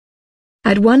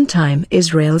At one time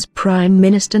Israel's Prime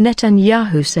Minister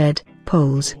Netanyahu said,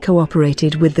 Poles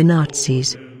cooperated with the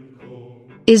Nazis.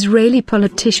 Israeli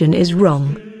politician is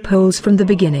wrong. Poles from the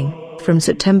beginning, from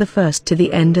September 1st to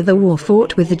the end of the war,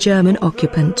 fought with the German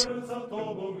occupant.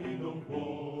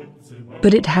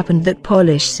 But it happened that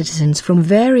Polish citizens from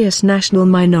various national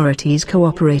minorities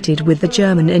cooperated with the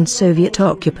German and Soviet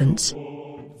occupants.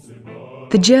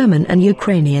 The German and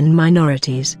Ukrainian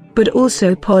minorities, but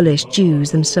also Polish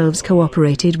Jews themselves,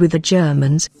 cooperated with the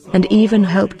Germans, and even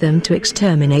helped them to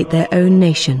exterminate their own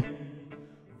nation.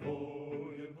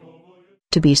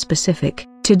 To be specific,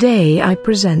 today I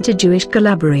present a Jewish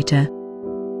collaborator.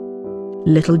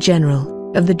 Little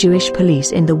General of the Jewish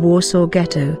police in the Warsaw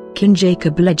Ghetto, King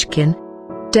Jakub Lejkin,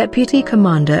 Deputy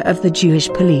Commander of the Jewish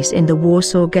police in the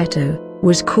Warsaw Ghetto,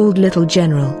 was called Little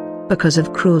General because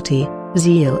of cruelty,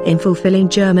 zeal in fulfilling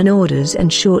German orders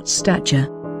and short stature.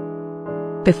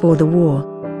 Before the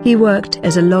war, he worked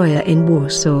as a lawyer in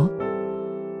Warsaw.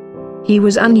 He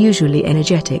was unusually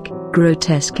energetic,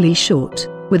 grotesquely short,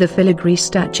 with a filigree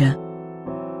stature.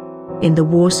 In the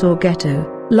Warsaw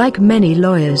Ghetto, like many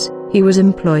lawyers, he was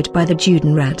employed by the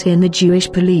Judenrat in the Jewish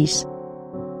police.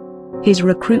 His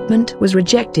recruitment was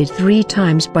rejected 3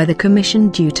 times by the commission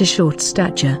due to short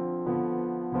stature.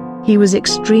 He was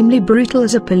extremely brutal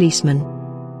as a policeman.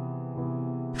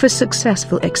 For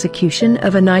successful execution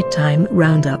of a nighttime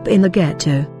roundup in the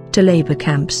ghetto, to labor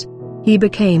camps, he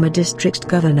became a district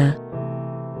governor.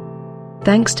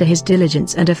 Thanks to his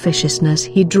diligence and officiousness,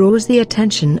 he draws the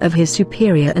attention of his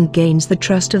superior and gains the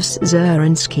trust of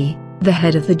Zerensky, the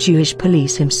head of the Jewish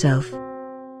police himself.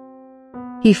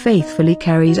 He faithfully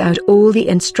carries out all the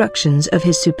instructions of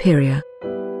his superior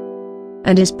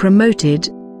and is promoted.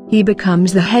 He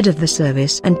becomes the head of the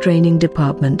service and training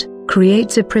department,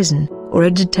 creates a prison, or a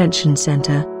detention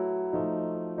center.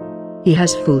 He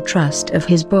has full trust of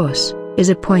his boss, is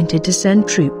appointed to send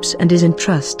troops, and is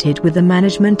entrusted with the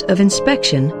management of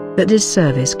inspection, that is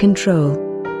service control.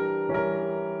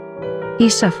 He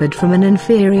suffered from an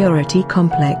inferiority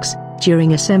complex.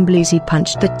 During assemblies he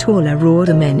punched the taller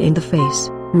order men in the face,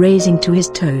 raising to his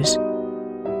toes.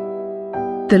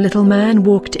 The little man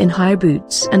walked in high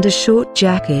boots and a short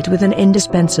jacket with an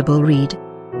indispensable reed.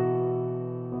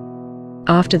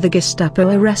 After the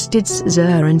Gestapo arrested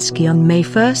Zerensky on May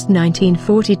 1,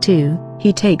 1942,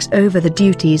 he takes over the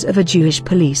duties of a Jewish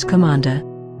police commander.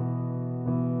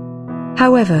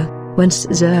 However, when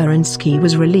Zerensky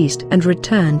was released and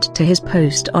returned to his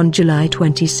post on July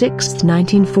 26,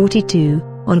 1942,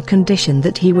 on condition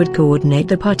that he would coordinate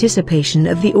the participation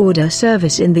of the order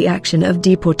service in the action of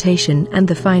deportation and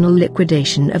the final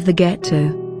liquidation of the ghetto,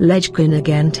 Lejkin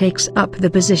again takes up the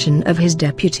position of his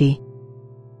deputy.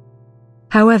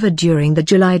 However, during the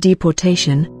July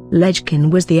deportation,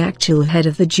 Lejkin was the actual head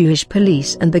of the Jewish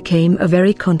police and became a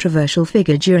very controversial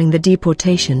figure during the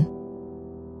deportation.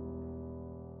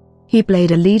 He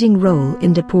played a leading role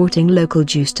in deporting local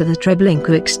Jews to the Treblinka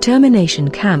extermination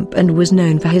camp and was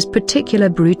known for his particular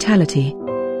brutality.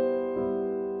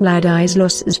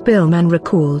 Ladislas Spillman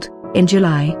recalled, in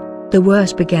July, the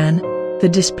worst began, the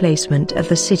displacement of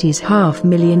the city's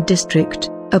 500,000 district,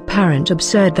 apparent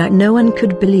absurd that no one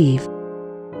could believe.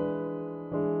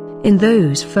 In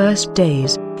those first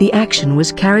days, the action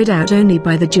was carried out only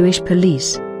by the Jewish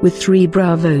police, with 3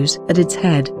 bravos at its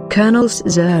head, Colonels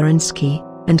Zerensky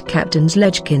and Captains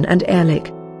Lejkin and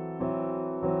Ehrlich.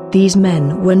 These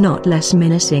men were not less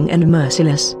menacing and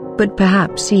merciless, but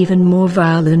perhaps even more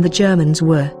vile than the Germans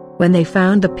were, when they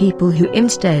found the people who,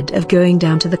 instead of going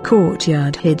down to the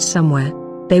courtyard, hid somewhere.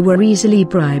 They were easily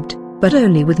bribed, but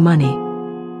only with money.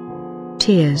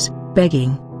 Tears,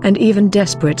 begging, and even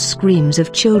desperate screams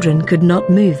of children could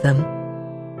not move them.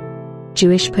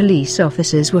 Jewish police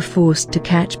officers were forced to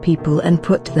catch people and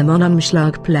put them on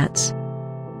Umschlagplatz.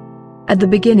 At the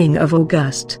beginning of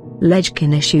August,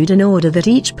 Lejkin issued an order that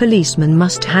each policeman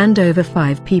must hand over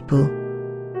 5 people.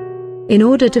 In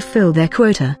order to fill their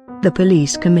quota, the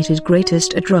police committed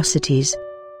greatest atrocities.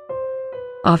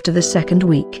 After the second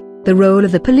week, the role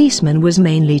of the policeman was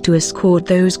mainly to escort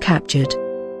those captured.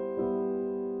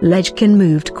 Lejkin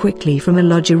moved quickly from a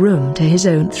lodger room to his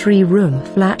own 3-room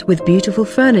flat with beautiful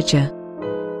furniture.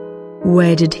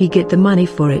 Where did he get the money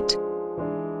for it?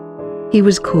 He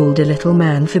was called a little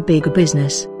man for big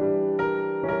business.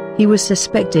 He was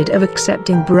suspected of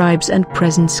accepting bribes and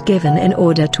presents given in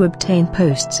order to obtain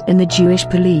posts in the Jewish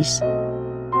police.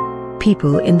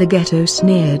 People in the ghetto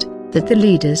sneered that the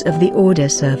leaders of the order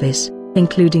service,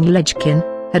 including Lejkin,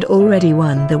 had already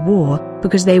won the war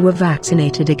because they were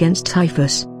vaccinated against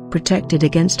typhus, protected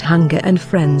against hunger and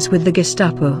friends with the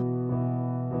Gestapo.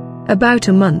 about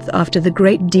a month after the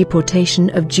Great Deportation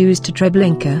of Jews to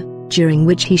Treblinka, during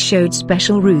which he showed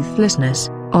special ruthlessness.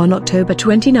 On October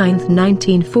 29,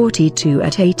 1942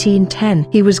 at 1810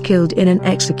 he was killed in an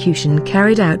execution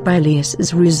carried out by Elias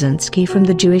Zruzensky from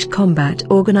the Jewish Combat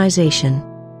Organization.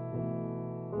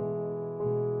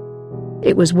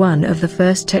 It was one of the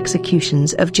first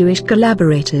executions of Jewish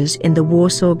collaborators in the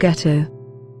Warsaw Ghetto.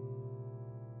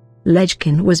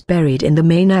 Lejkin was buried in the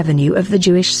main avenue of the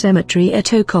Jewish cemetery at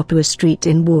Okopua Street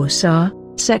in Warsaw,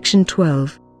 Section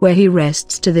 12, where he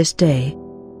rests to this day.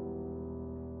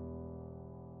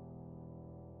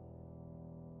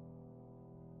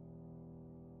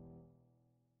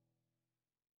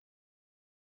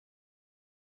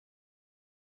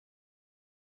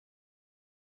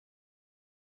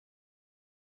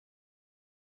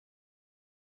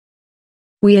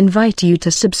 We invite you to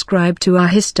subscribe to our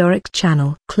historic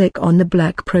channel. Click on the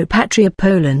black Pro Patria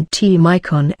Poland team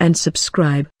icon and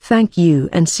subscribe. Thank you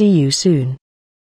and see you soon.